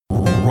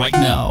Right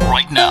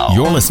now,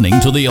 you're listening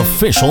to the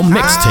official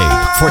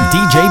mixtape for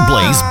DJ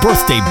Blaze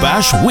Birthday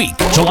Bash Week,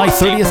 July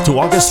 30th to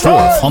August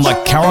 4th on the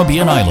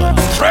Caribbean island,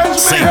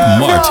 St.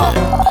 Martin.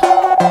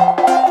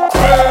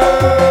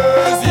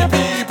 Crazy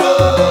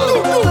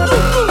people,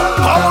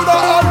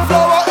 powder and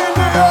flour in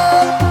the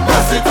air.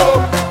 Mess it up,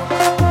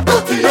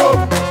 dirty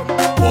up,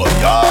 oh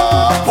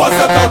yeah. What's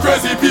that now?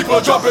 Crazy people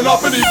jumping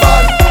up in the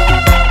van.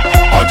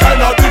 All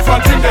kind of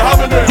different things they have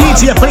in their hand.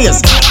 DJ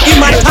Blaze, in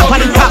my top of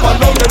the top.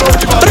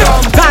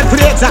 God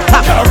creates a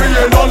top.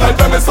 Carrying on like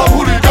them is some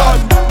hooligan.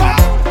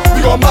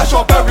 We gon' mash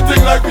up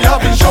everything like we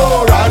have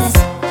insurance,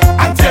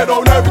 and tear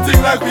down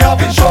everything like we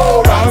have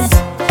insurance.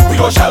 We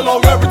gon' shell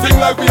out everything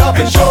like we have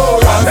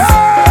insurance.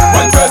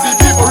 When crazy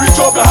people reach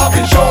up to have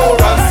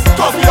insurance,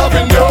 cause we have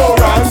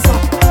endurance.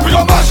 We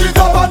gon' mash it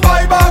up and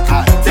buy back,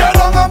 tear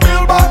down and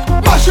build back.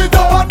 Mash it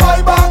up and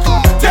buy back,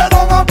 tear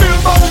down and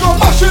build back. We gon'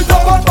 mash it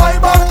up and buy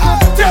back,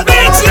 tear down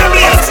and build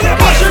back.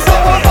 Mash it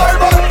up and buy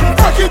back,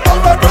 break it down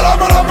like brother.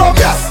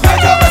 Yes,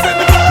 make a mess in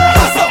the place.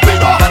 That's up, we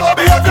don't have no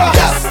behavior.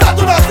 Yes, that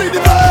do not see the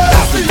place.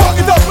 Yes, we fuck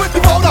it up with the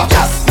powder.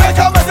 Yes, make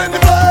a mess in the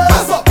place.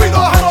 That's up, we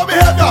don't have no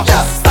behavior.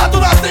 Yes, that do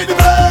not see the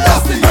place.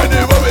 Nasty,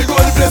 anywhere we go,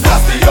 the place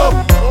nasty up,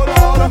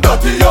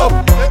 dirty up.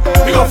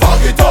 We gon'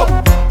 fuck it up,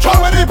 try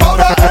with the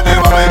powder.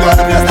 Anywhere we go,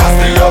 the place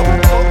nasty up,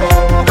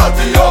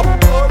 dirty up.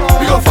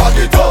 We gon' fuck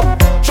it up,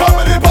 try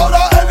with the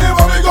powder.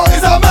 Anywhere we go,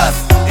 it's a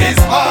mess. It's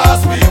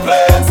mass, we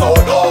playing, so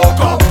don't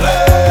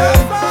complain.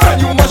 Can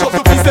you mash up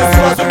the pieces to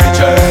us to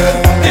reach it?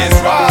 It's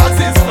rags,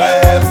 it's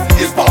flames,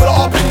 it's powder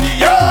up in the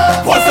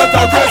air. What's that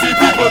now? Crazy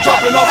people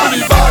dropping off in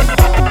the van.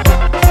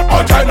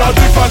 All kind of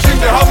different things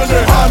they have in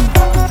their hand.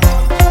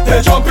 They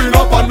jumping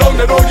up and down,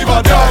 they don't give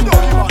a damn.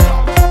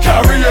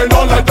 Carrying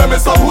on like them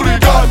is some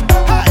hooligan.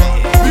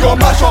 We gon'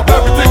 mash up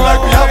everything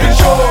like we have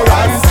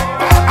insurance,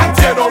 and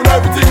tear down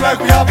everything like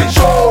we have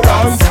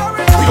insurance.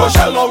 We gon'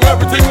 shell out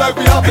everything like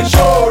we have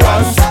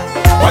insurance.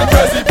 When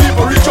crazy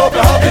people reach up, they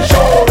have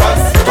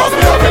insurance, cause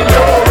we have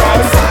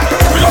endurance.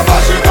 We gon'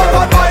 mash it up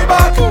and buy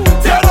back,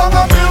 tear down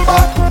and build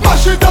back.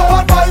 Mash it up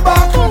and buy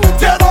back,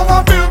 tear down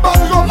and build back.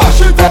 We gon'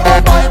 mash it up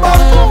and buy back,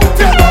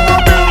 tear down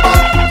and build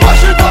back.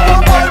 Mash it up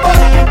and buy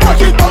back,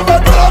 break it down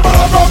like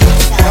brother.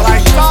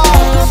 Like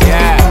songs,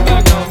 yeah.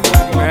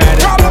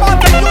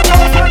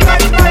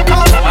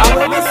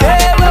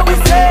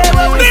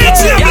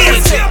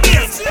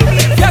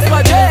 Yes,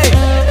 my day.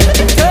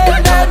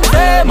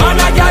 Man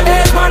a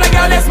gallus, man a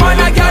gallus, man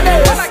a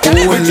gallus.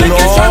 We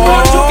drinking strong, we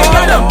drinking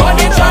gal and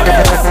money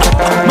chalice.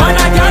 Man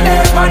a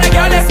gallus, man a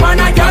gallus, man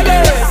a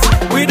gallus.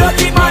 We don't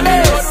keep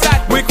malice,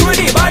 we cool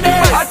the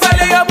baddest. I tell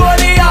you,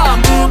 bully,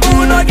 boo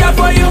boo no girl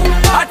for you.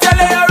 I tell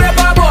you,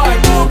 rapper boy,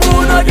 boo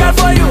boo no girl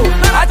for you.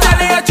 I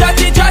tell you,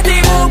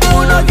 chatty, boo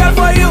boo no girl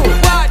for you.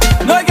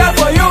 No girl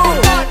for you.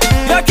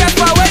 You catch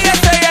my way, you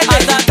say it.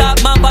 As a top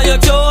man by your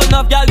tune,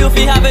 enough girl you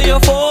fi have in your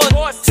phone.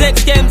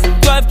 6 games,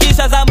 12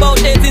 keishas and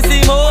about 80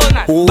 Simone.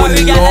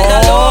 Barry girl like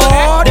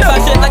alone. If I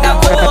shit like a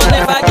phone,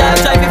 if I can't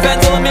try be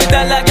friends with me,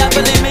 tell her girl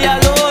to leave me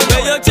alone.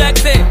 Where you check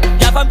say,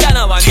 girl from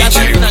Ghana one, girl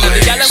from Tuna,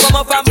 the girl come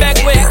up from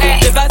Beckway.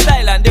 Different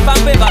style and different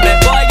paper, but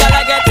boy girl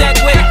I get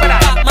take way.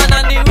 Batman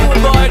and the rude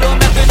boy, don't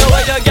make me know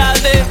where your girl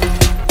live.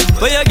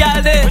 Where your girl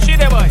live?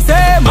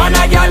 Say man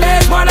a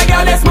gallus, man a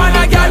gallus, man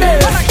a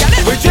gallus.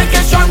 We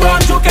drinking strong, we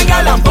on drinking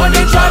gal and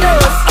burning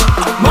chalice.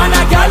 Man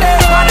a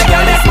gallus, man a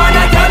gallus, man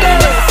a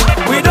gallus.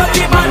 We don't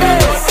keep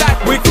malice,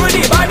 we cool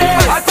the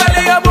baddest. I tell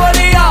you,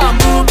 bully,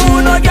 boo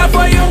boo no girl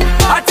for you.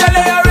 I tell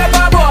you,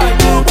 rapper boy,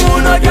 boo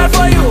boo no girl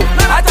for you.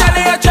 I tell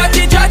you,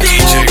 chatty,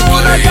 boo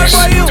boo no girl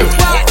for you.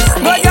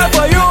 No girl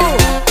for you,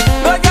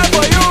 no girl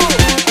for you.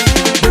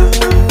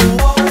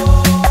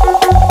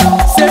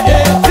 Say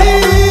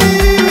hey,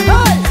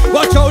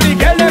 watch how the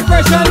girl is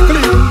fresh and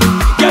clean.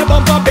 Girl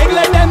bumper big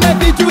like them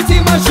heavy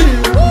duty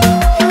machine.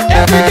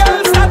 Every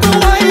girl start to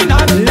whine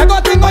and Lego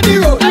thing on the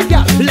road. Hey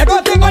girl, Lego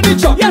thing on the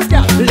truck. Yes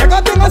girl,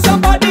 Lego thing on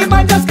somebody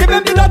man just give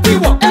them the dirty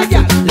walk. Hey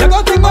girl,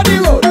 Lego thing on the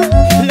road.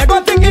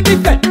 Lego thing in the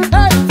bed.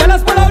 Hey,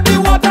 fellas pull out the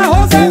water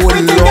hose and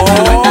everything get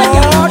wet. Hey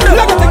girl,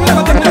 Lego thing,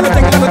 Lego thing, Lego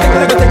thing, Lego thing,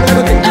 Lego thing,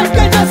 Lego thing. Hey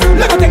girl, just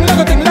Lego thing, Lego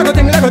thing, Lego thing, Lego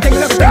thing, Lego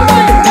thing, Lego thing.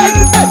 Hey, Lego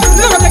thing,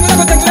 Lego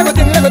thing,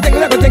 Lego thing, Lego thing,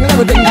 Lego thing,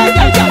 Lego thing.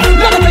 Hey girl,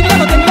 Lego thing,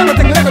 Lego thing, Lego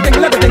thing, Lego thing,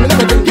 Lego thing,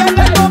 Lego thing. Get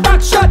Lego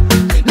back shot,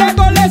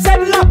 Lego less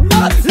and lock,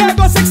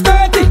 Lego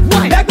 630,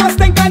 Lego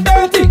stink and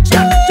dirty.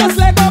 Just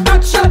Lego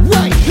back shot,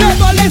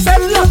 Lego less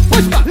and lock,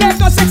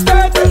 Lego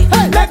 630,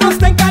 Lego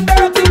stink and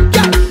dirty.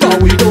 But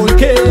we don't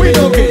care, we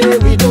don't care,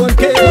 we don't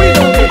care, we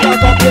don't care.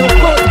 Back up your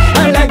foot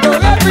and Lego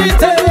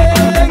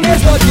everything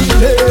is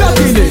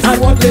dirtiness and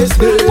what is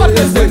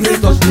this when we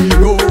touch the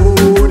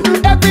road.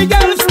 Every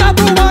girl start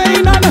to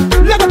whine and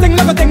Lego thing,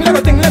 Lego thing,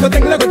 Lego thing, Lego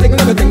thing, Lego thing,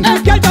 Lego thing.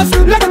 Hey girl, just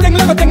Lego thing,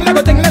 Lego thing,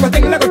 Lego thing, Lego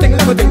thing, Lego thing,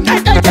 Lego thing.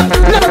 Hey girl,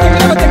 Lego thing,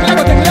 Lego thing,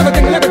 Lego thing, Lego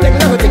thing, Lego thing,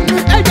 Lego thing.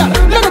 Hey girl,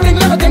 Lego thing,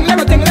 Lego thing,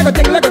 Lego thing, Lego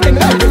thing, Lego thing,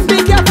 Lego thing. Be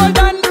careful,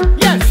 Dan.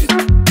 Yes.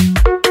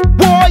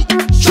 Boy,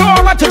 show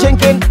what you're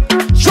drinking.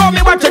 Show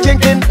me what you're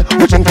drinking.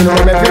 We're drinking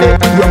rum every day,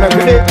 rum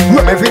every day,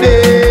 rum every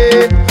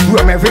day,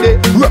 rum every day,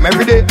 rum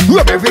every day,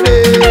 rum every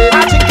day.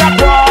 I drink that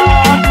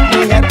rum.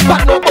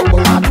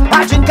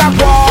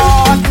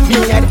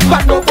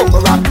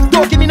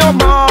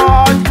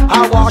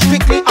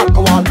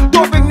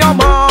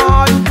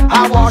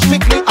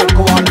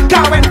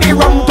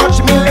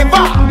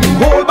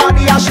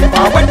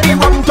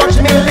 rum touch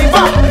me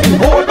liver,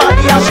 whole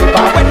body a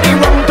shiver. When the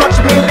rum touch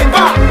me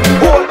liver,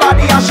 whole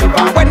body a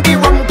shiver. When the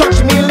rum touch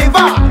me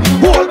liver,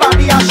 whole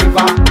body a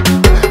shiver.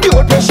 The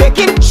whole place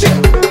shaking,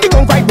 shake. The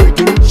gun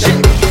vibrating,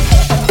 shake.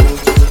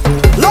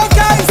 Look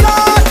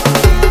Isaac.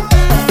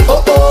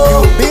 Oh oh.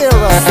 You bear a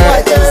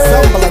slight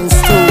resemblance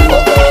to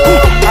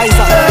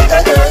Isaac.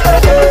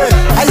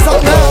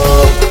 Isaac now.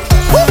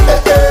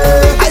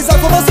 Isaac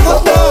from us now.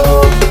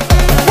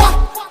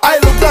 I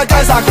look like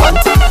Isaac Hunt.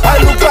 I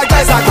look like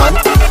Isaac Hunt.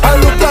 I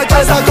look like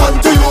Isaac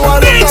Hunt to you. I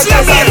look like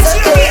Isaac.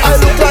 I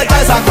look like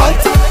Isaac Hunt.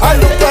 I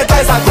look like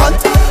Isaac Hunt.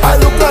 I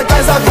look like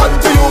Isaac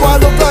Hunt to you. I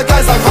look like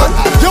Isaac Hunt.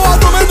 You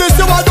want to me this?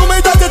 You want to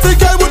me that? You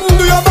think I wouldn't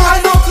do your man? I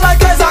look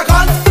like Isaac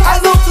Hunt. I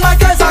look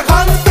like Isaac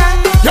Hunt.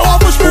 You want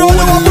push me around?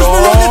 You want push me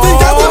around? You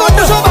think I wouldn't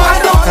do your man? I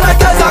look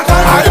like Isaac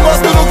Hunt. I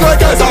must look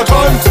like Isaac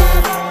Hunt.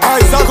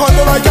 Isaac Hunt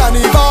like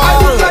cannibal. I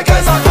look like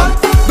Isaac Hunt.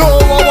 No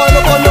one wind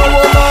up on no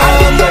woman. I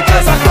look like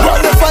Isaac Hunt.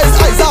 Run the face,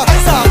 Isaac.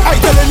 I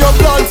telling your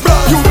plans.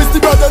 You is the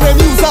brother named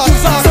User.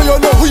 So you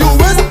know who you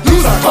is?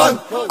 User Hunt.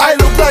 I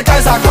look like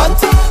Isaac Hunt.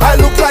 I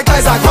look like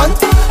Isaac Hunt.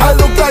 I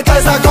look like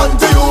Isaac Hunt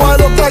to you. I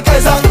look like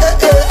Isaac.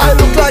 I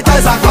look like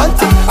Isaac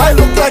Hunt. I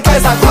look like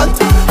Isaac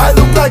Hunt. I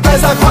look like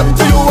Isaac Hunt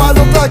to you. I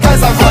look like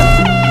Isaac Hunt.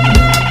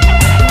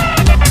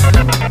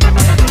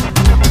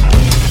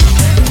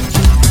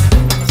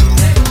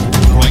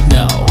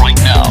 Right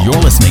now,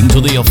 you're listening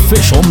to the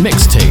official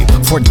mixtape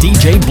for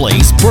DJ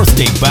Blaze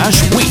Birthday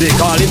Bash Week. They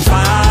calling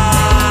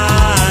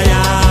fire,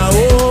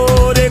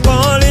 oh, they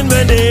calling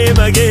my name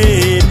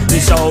again. They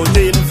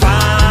shouting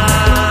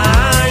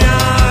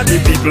fire, the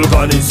people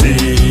gonna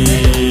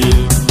see.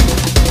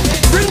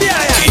 Bring the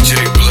iron. DJ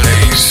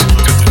Blaze to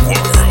the world.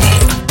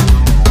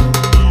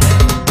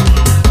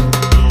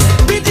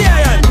 Bring the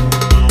iron.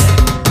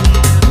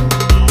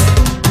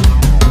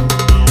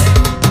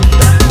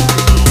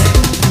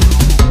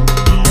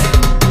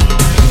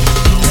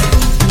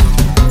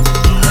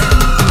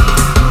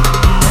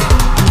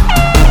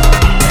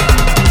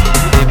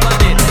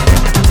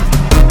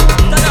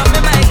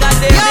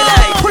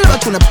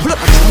 Pull up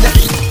a tune.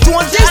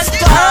 Don't just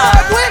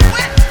start with.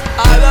 I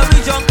will be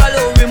jump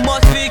alone, we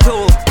must be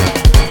cool.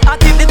 I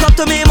keep the cup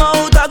to me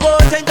mouth, I go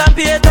think and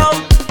pay it out.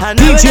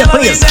 DJ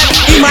Blaze,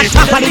 in my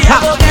top of the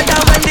top. God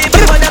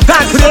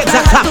create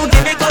the top.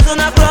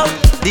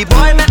 The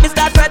boy make me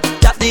start fret,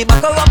 chop the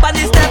back up on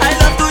the step. I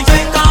love to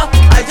drink,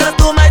 I just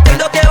do my thing,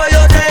 don't care what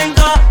you think.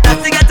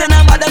 That's the getting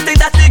a mother thing,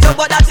 that's the joke,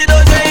 but that's the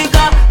don't drink.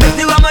 Mix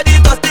the rum with the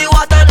dusty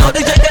water, now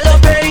the drink a little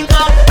pink.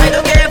 I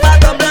don't care if I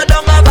tumble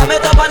down, I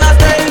vomit up and I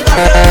stink.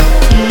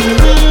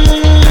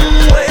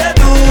 What you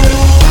do?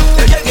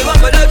 You just give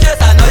up with no chase,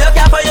 I know you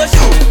can't find your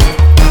shoe.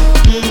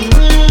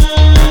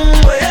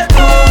 What you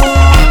do?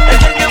 You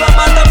just give up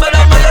and tumble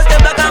down, but you step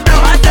back and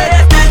blue. I say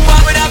yes, then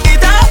walk with a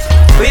guitar.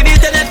 We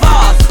beating it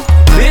fast.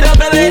 We don't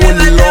play with it,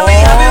 but then we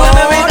happy when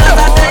we reach us.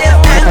 I say yes,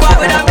 then walk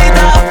with a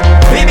guitar.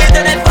 We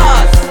beating it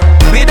fast.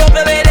 We don't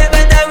play with it,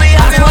 but then we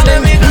happy when we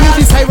reach us.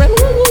 The siren.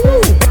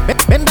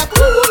 Bend that.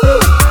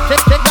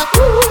 Shake that.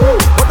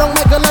 Go down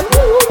my girl and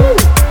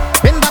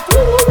bend that.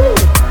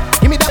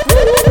 Give me that.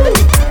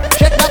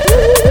 Shake that.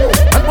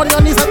 And on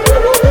your knees and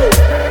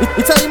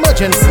it's an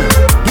emergency.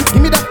 Give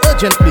me that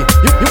urgently.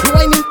 You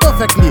whining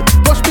perfectly.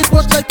 Push me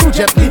like too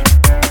gently.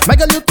 My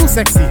girl, you're too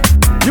sexy.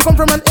 You come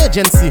from an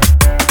agency.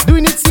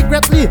 Doing it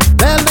secretly.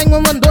 Dial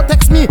 911, don't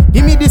text me.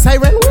 Give me the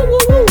siren.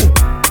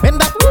 Bend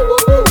that.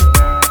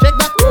 Shake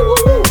that.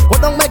 Go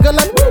down my girl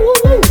and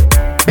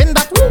bend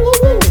that.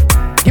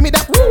 Give me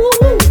that.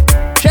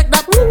 Shake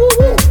that.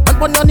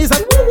 And on your knees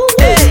and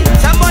Hey,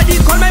 somebody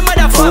call my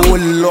mother for me. Oh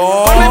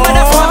Lord. Call my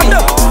mother for me.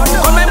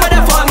 Call my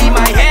mother for me.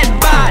 My head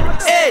bad.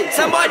 Hey,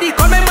 somebody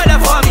call my mother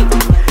for me.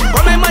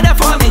 Call my mother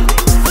for me.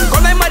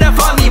 Call my mother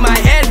for me. My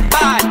head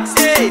bad.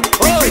 Hey,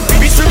 oh,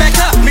 Miss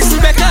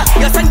Rebecca,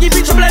 your son give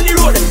me trouble on the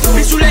road.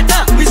 Miss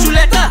Suleta,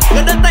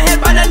 your daughter head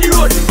bad on the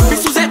road. Miss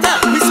Suzetta,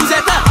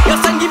 your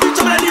son give me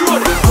trouble on the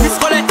road. Miss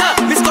Coletta,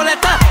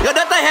 your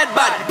daughter head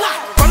bad.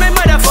 Call my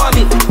mother for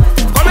me.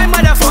 Call my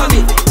mother for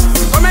me.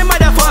 Call my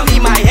mother for me.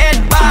 My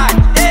head bad.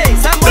 Hey,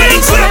 somebody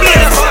call my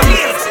mother for me.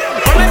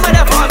 Call my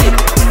mother for me.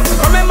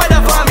 Call my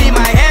mother for me.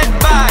 My head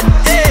bad.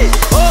 Hey,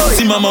 oh.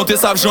 Si maman t'es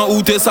sale, Jean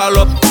ou t'es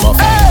salope.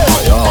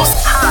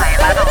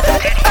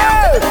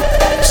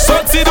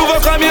 Sorti d'où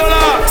votre camion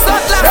là.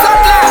 Saute là.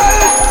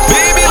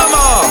 Baby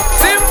maman.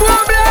 C'est un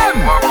problème.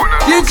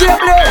 DJ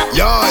Blaze.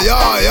 Yeah.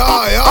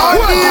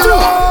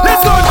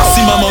 Let's go.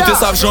 Si maman t'es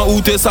sale, Jean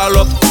ou t'es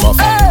salope.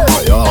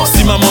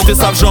 Si maman t'es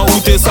sale, Jean ou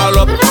t'es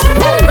salope.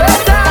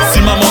 Si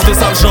maman t'es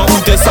sale, Jean ou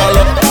t'es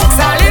salope.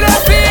 Salut la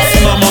fille. Si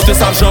maman t'es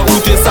sale, Jean ou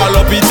t'es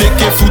salope. Il t'est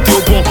qu'est foutu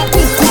au pont.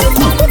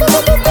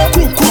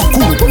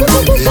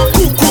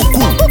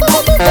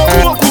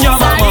 Kounya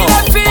maman.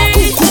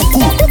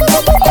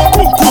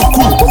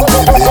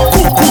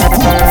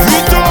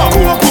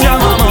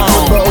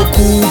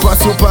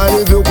 Passion pas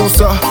élevé comme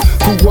ça.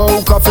 Pour voir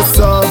ou qu'à fait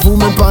ça, vous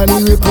même pas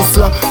ni pour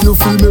ça. Nous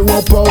filmez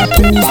ou pas ou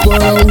tous,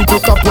 pas un ou tout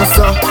qu'à pour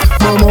ça.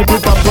 Maman peut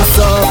pas pour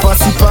ça, pas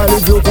si pas les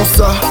vieux comme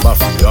ça.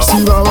 Si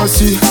maman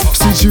si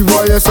tu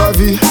voyais sa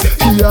vie,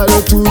 il a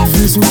de toute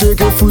vie, sous tes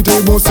que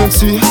foutre bon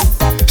senti.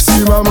 Si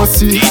maman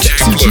si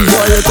tu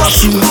voyais ta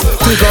fille,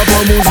 t'es qu'à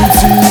prendre mon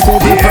outil, qu'on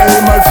peut pas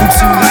les mal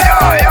foutu.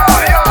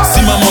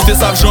 Si maman t'es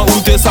savant ou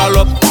t'es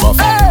salope.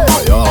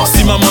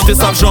 Si maman t'es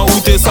savant ou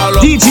t'es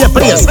salope. DJ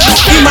Blaze,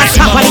 Si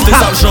maman t'es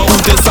savant ou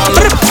t'es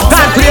salope.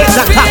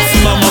 Si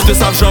maman t'es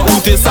savant ou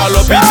t'es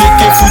salope, il t'est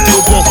qu'est foutu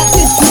au bon.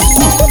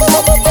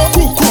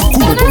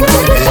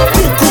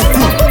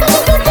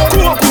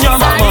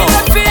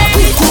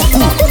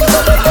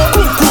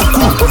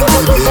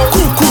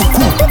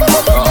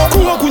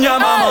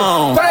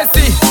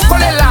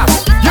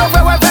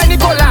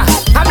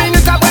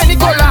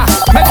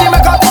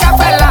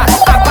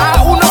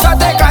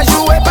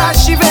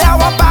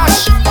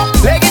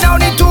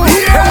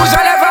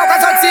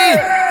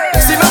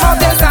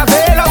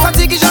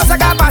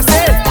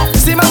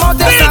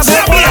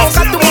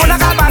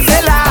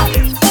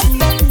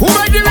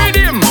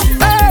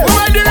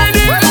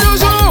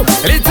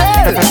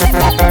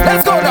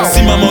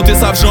 Si maman t'es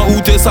savant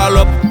ou t'es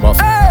salope.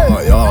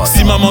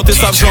 Si maman t'es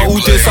savant ou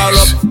t'es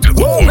salope.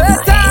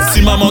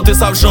 Si maman t'es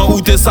savant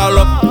ou t'es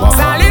salope.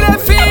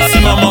 Si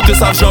maman t'es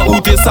savant ou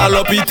t'es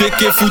salope, il t'est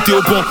qu'est foutu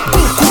au bon.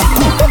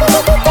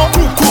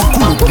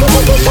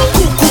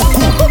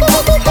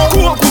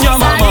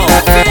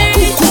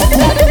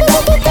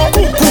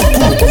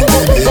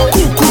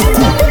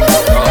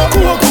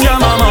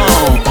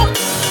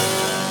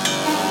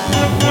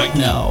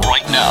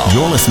 Right now,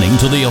 you're listening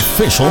to the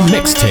official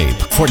mixtape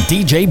for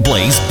DJ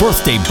Blaze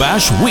Birthday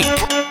Bash Week.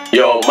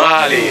 Yo,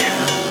 Mali,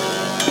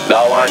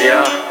 that one,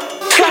 yeah.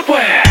 Clap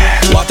way.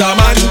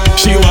 Waterman,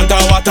 she want a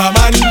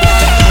waterman.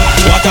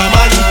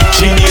 Waterman,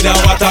 she need a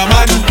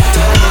waterman.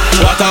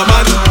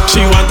 Waterman,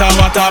 she want a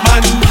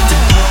waterman.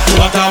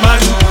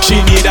 Waterman,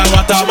 she need a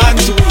waterman.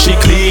 She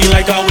clean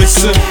like a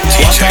whistle.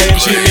 Water in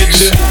she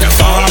middle,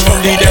 far from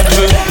the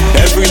devil.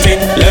 Everything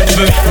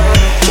level.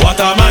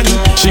 Waterman,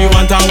 she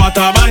want a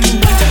waterman.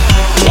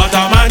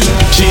 Waterman,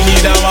 she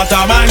need a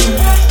waterman.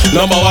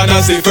 Number one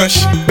and stay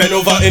fresh. Bend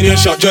over in your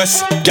short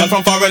dress. Girl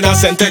from foreigner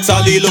send text.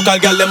 All the local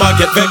girl them a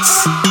get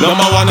vexed.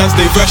 Number one and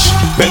stay fresh.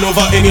 Bend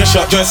over in your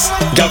short dress.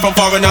 Girl from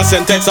foreigner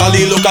send text. All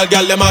the local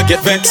girl them a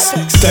get vexed.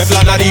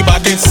 Teflon a the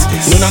baddest.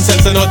 No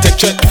nonsense and no tech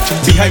threat.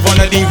 Behind one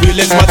of the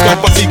realest. Mad squad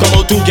party come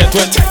out to get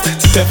wet.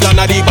 Teflon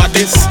a the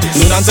baddest.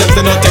 No nonsense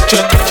and no tech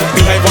threat.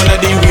 Behind one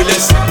of the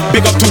realest.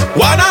 Big up to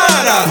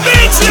Wanada.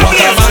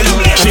 Waterman,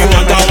 she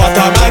want a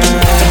waterman.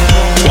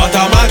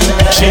 Waterman,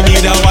 she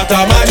need a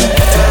waterman.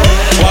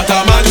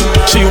 Waterman,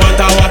 she want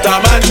a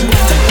waterman.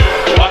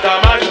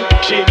 Waterman,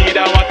 she need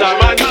a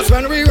waterman. Cause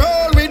when we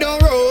roll, we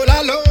don't roll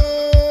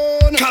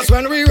alone. Cause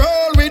when we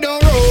roll, we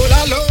don't roll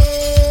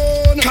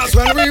alone. Cause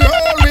when we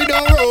roll, we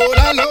don't roll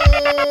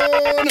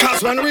alone.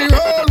 Cause when we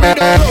roll, we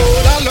don't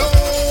roll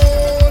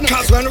alone.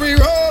 Cause when we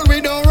roll, we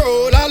don't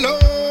roll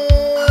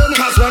alone.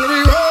 Cause when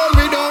we roll,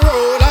 we don't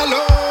roll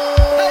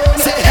alone.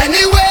 Say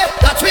anywhere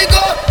that we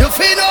go, you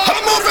feel no.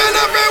 I'm moving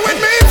every with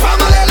me,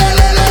 family.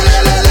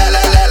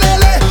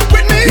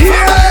 With me,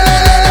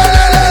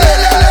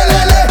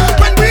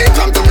 when we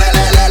come to play,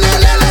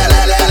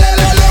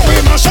 we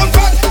mash up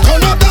front,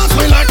 turn up dance,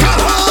 we like a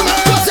hammer.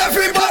 Cause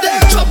everybody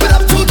jump it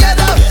up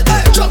together,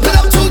 jump it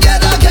up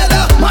together,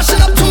 mash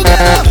it up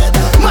together,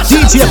 mash it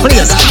up DJ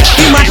Blaze,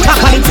 in my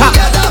top on the top.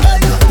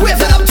 wave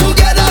it up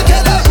together,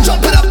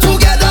 jump it up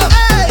together.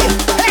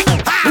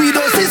 We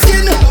don't see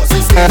skin,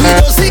 we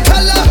don't see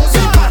color,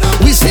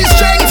 we see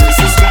strength,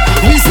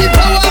 we see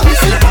power,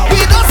 we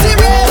don't see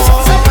race,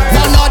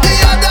 one or the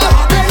other.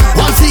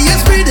 Once he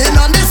is breathing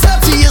on this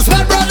earth, he is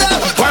my brother.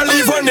 Well,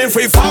 even if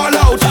we fall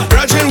out,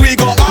 brethren, we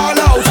go all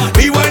out.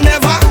 We will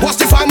never watch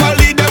the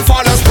family, them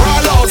fall and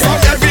sprawl out. From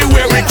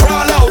everywhere we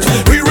crawl out,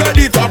 we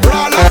ready to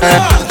brawl out.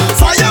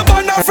 Fire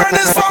burn our friend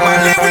is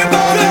family, we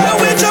ball out.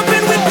 We jump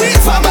in with we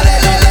family.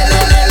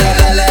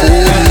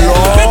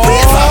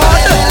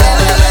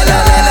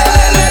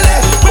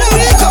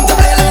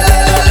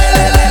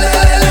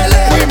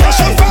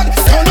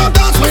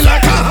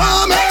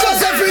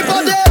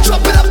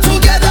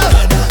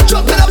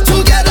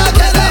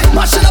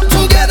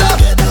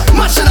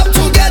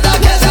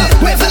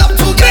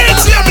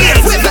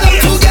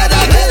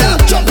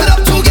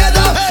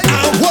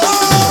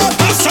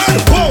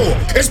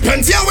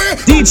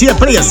 DJ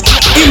Blaze,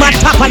 in my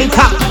top on the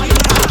top.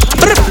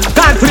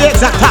 Can't create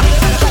that top.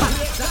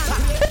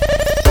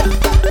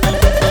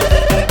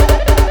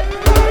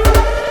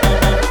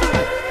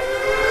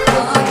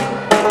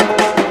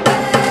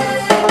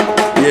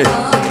 Yeah.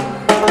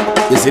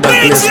 You see that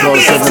place called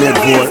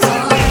 784?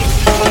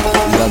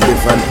 It's a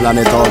different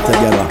planet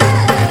altogether.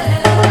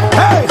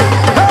 Hey,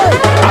 hey,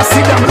 I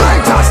see them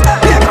lighters,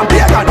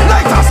 pagan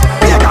lighters,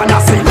 pagan I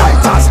see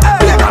lighters,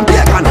 pagan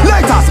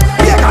lighters,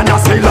 pagan I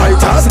see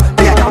lighters,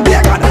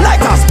 pagan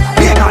lighters,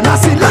 pagan I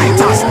see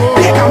lighters,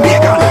 pagan.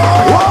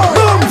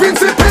 Boom,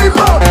 Vincent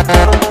people,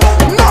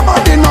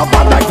 nobody no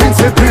bad like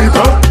Vincent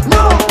people.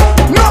 No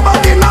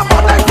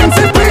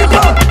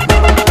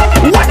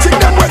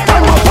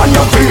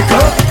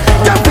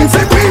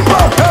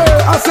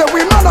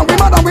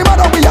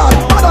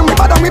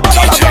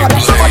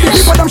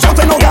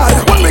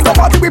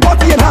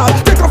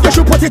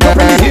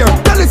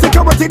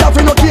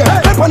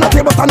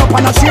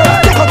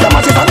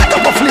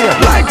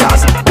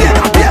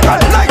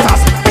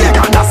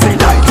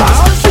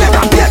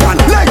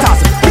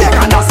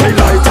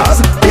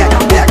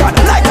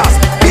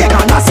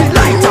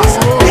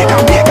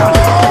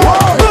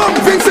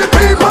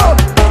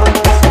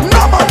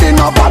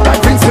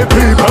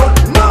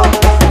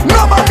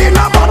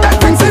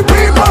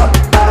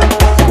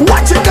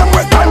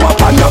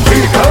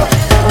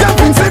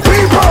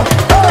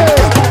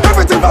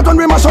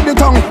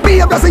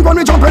blessing when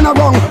we jumping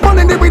around. One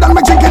in the weed and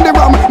me drinking the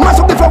rum. Mash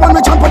up the floor when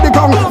we jump on the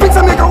gong. Vince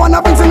and me go and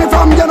Vince me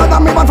from. You know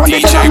that me one from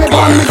the dead and me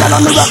born. Me gal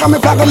and me rock and me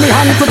flag on me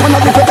hand. To turn up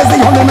the fete is the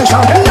only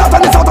mission. North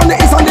and the south and the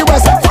east and the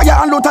west. Fire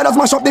and loot tide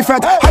mash up the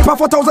fete. Hyper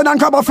 4000 and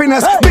crab of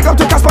finesse. Big up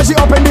to Casper, she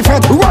open the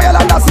fete. Royal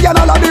and Lassie and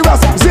all of the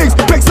rest. Zigs,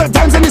 pixel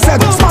times in the set.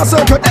 Smart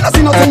circuit, then I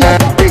see nothing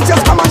yet. Beaches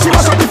come and she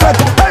mash up the fete.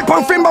 Help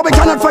on film but we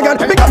cannot forget.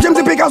 Big up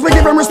Jimsy because we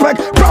give him respect.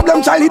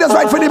 Problem child, he does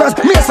right for the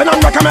best. Mason and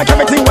Rock and make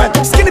everything wet.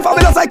 Skinny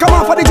fabulous, I come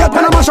off for the jet.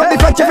 When I mash up the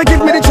fete, if you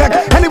give me the check.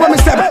 Anywhere me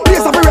step,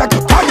 place of a wreck.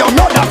 How you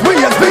know that we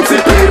as Vincy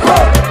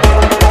people?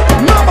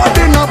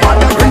 Nobody know about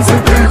the Vincy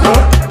people.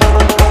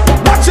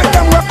 Watch it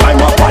them we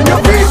climb up on your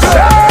feet.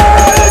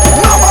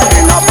 Nobody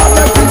know about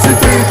the Vincy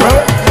people.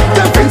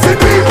 The Vincy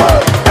people.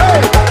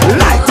 Hey,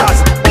 lighters,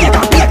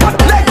 bacon,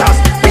 lighters,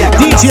 bacon.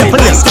 DJ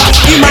Blaze,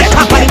 in my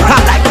company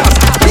car.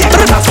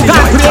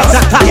 God creates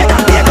a car.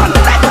 Bacon,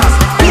 lighters,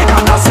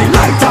 bacon, I see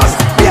lighters,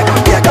 bacon.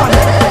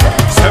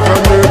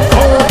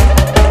 784,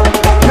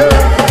 yeah,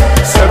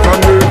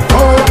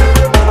 784,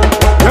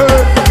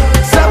 yeah,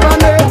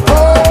 784.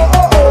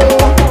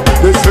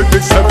 They said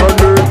it's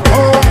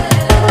 784.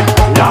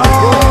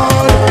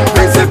 Lord,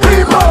 Vincy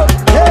people,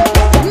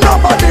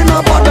 nobody know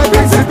about the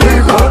Vincy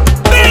people.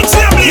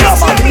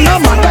 Nobody know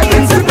about the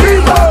Vincy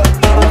people.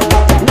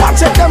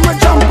 Watch it, them we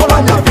jump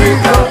on your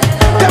people.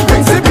 The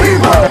Vincy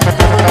people.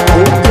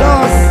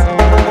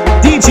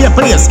 DJ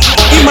Blaze,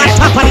 in my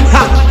company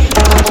car.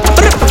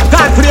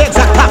 God creates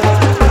a car.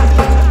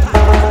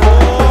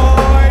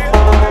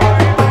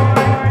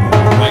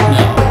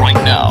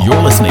 Right now,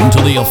 you're listening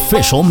to the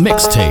official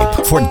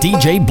mixtape for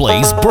DJ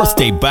Blaze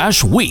Birthday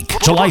Bash Week,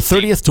 July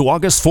 30th to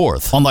August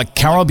 4th on the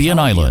Caribbean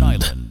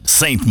island,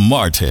 St.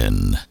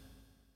 Martin.